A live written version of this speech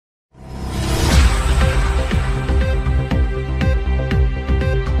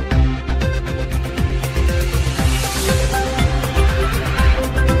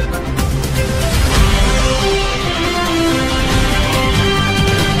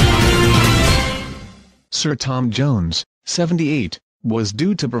Sir Tom Jones, 78, was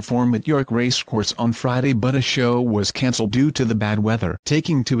due to perform at York Racecourse on Friday, but a show was cancelled due to the bad weather.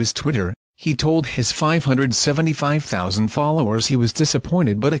 Taking to his Twitter, he told his 575,000 followers he was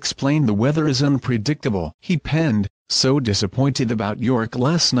disappointed but explained the weather is unpredictable. He penned, "So disappointed about York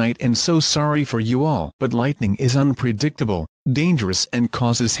last night and so sorry for you all. But lightning is unpredictable, dangerous and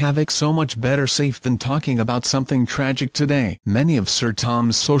causes havoc. So much better safe than talking about something tragic today." Many of Sir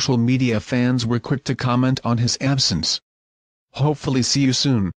Tom's social media fans were quick to comment on his absence. "Hopefully see you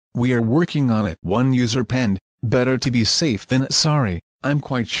soon, we are working on it." One user penned, "Better to be safe than sorry, I'm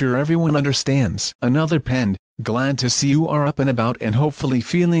quite sure everyone understands." Another penned, "Glad to see you are up and about and hopefully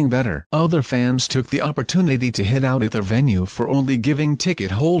feeling better." Other fans took the opportunity to hit out at the venue for only giving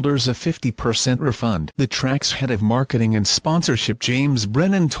ticket holders a 50% refund. The track's head of marketing and sponsorship James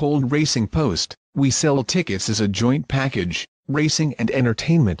Brennan told Racing Post, "We sell tickets as a joint package, racing and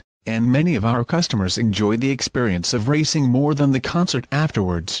entertainment, and many of our customers enjoy the experience of racing more than the concert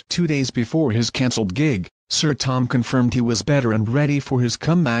afterwards." 2 days before his cancelled gig, Sir Tom confirmed he was better and ready for his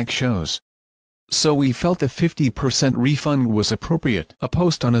comeback shows. "So we felt a 50% refund was appropriate." A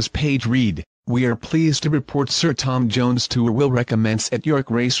post on his page read, "We are pleased to report Sir Tom Jones' tour will recommence at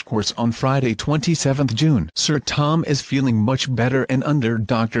York Racecourse on Friday 27th June. Sir Tom is feeling much better and under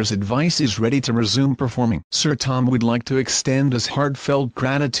doctor's advice is ready to resume performing." Sir Tom would like to extend his heartfelt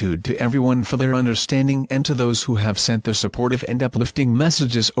gratitude to everyone for their understanding and to those who have sent their supportive and uplifting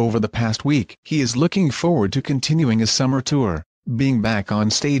messages over the past week. He is looking forward to continuing his summer tour, being back on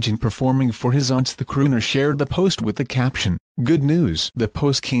stage and performing for his aunts. The crooner shared the post with the caption, "Good news." The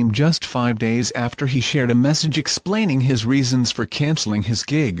post came just 5 days after he shared a message explaining his reasons for cancelling his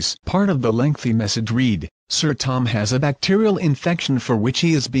gigs. Part of the lengthy message read, "Sir Tom has a bacterial infection for which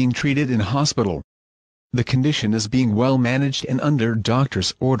he is being treated in hospital. The condition is being well managed and under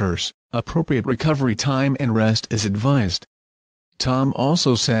doctor's orders. Appropriate recovery time and rest is advised." Tom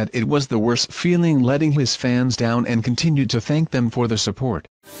also said it was the worst feeling letting his fans down and continued to thank them for the support.